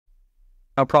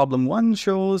Now, problem 1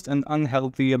 shows an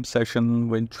unhealthy obsession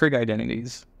with trig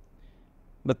identities.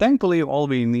 But thankfully, all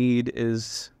we need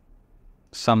is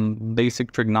some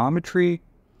basic trigonometry,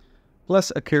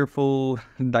 plus a careful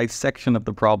dissection of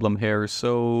the problem here.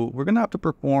 So we're going to have to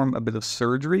perform a bit of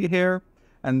surgery here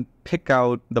and pick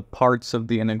out the parts of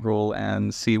the integral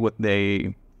and see what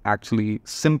they actually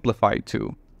simplify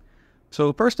to.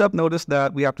 So first up, notice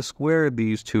that we have to square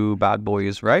these two bad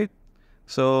boys, right?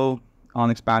 So on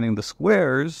expanding the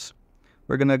squares,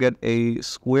 we're going to get a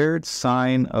squared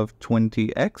sine of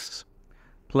 20x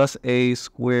plus a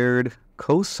squared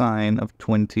cosine of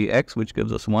 20x, which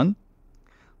gives us 1.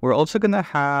 We're also going to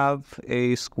have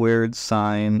a squared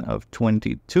sine of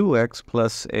 22x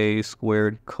plus a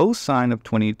squared cosine of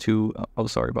 22,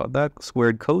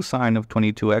 squared cosine of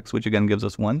 22x, which again gives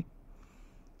us 1.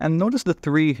 And notice the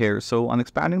 3 here. So on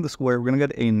expanding the square, we're going to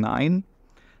get a 9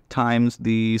 times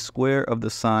the square of the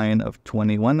sine of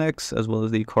 21x, as well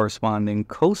as the corresponding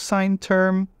cosine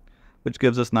term, which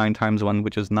gives us 9 times 1,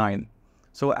 which is 9.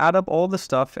 So add up all the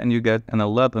stuff and you get an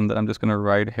 11 that I'm just going to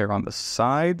write here on the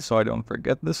side so I don't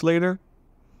forget this later.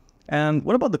 And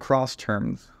what about the cross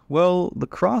terms? Well, the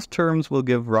cross terms will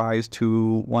give rise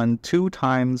to 2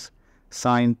 times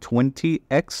sine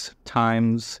 20x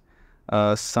times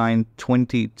sine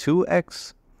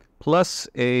 22x plus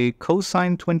a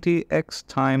cosine 20x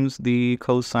times the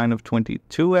cosine of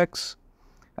 22x,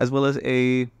 as well as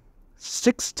a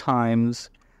 6 times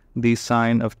the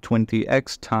sine of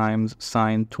 20x times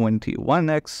sine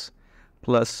 21x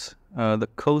plus the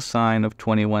cosine of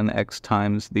 21x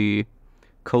times the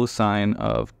cosine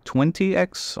of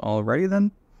 20x already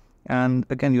then. And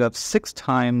again, you have 6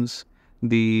 times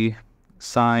the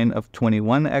sine of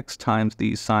 21x times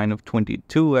the sine of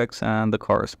 22x and the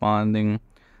corresponding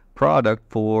product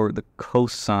for the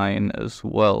cosine as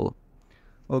well.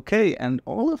 Okay, and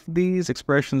all of these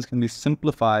expressions can be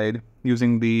simplified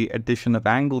using the addition of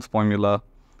angles formula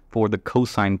for the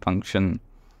cosine function.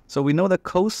 So we know that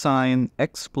cosine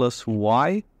x plus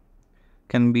y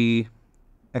can be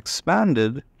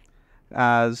expanded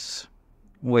as,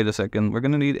 wait a second, we're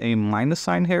going to need a minus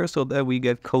sign here so that we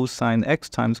get cosine x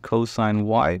times cosine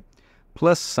y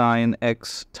plus sine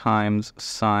x times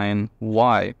sine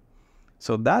y.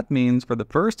 So that means for the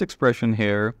first expression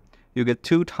here, you get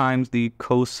 2 times the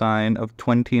cosine of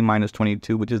 20 minus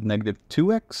 22, which is negative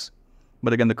 2x.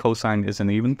 But again, the cosine is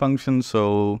an even function,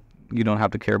 so you don't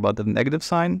have to care about the negative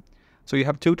sign. So you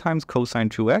have 2 times cosine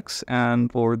 2x.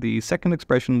 And for the second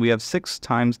expression, we have 6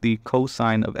 times the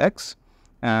cosine of x.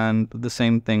 And the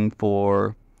same thing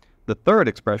for the third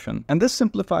expression. And this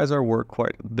simplifies our work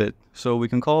quite a bit. So we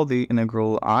can call the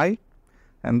integral I.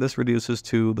 And this reduces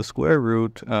to the square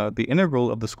root, the integral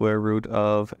of the square root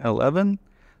of 11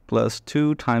 plus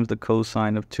 2 times the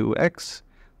cosine of 2x,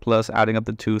 plus adding up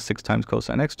the two 6 times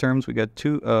cosine x terms, we get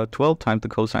 12 times the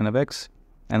cosine of x,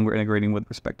 and we're integrating with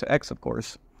respect to x, of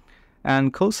course.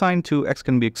 And cosine 2x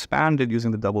can be expanded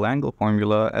using the double angle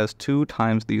formula as 2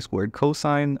 times the squared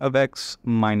cosine of x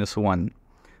minus 1.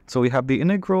 So we have the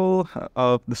integral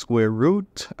of the square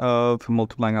root of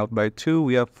multiplying out by 2.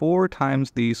 We have 4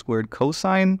 times the squared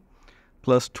cosine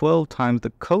plus 12 times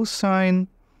the cosine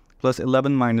plus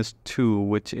 11 minus 2,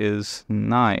 which is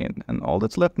 9. And all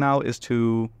that's left now is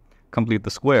to complete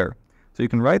the square. So you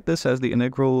can write this as the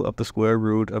integral of the square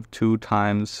root of 2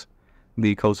 times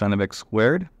the cosine of x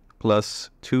squared plus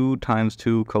 2 times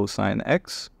 2 cosine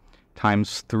x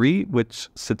times 3, which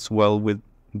sits well with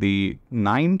the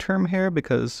 9 term here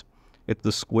because it's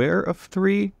the square of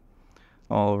 3.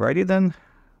 Alrighty then.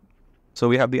 So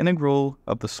we have the integral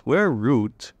of the square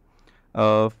root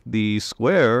of the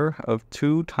square of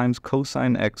 2 times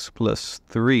cosine x plus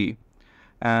 3.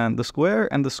 And the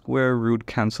square root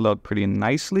cancel out pretty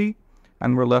nicely,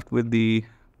 and we're left with the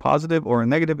positive or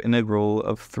negative integral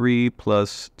of 3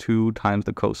 plus 2 times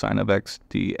the cosine of x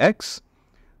dx,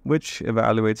 which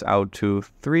evaluates out to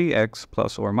 3x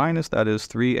plus or minus, that is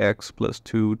 3x plus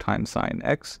 2 times sine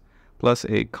x, plus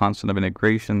a constant of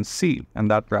integration c.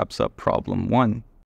 And that wraps up problem 1.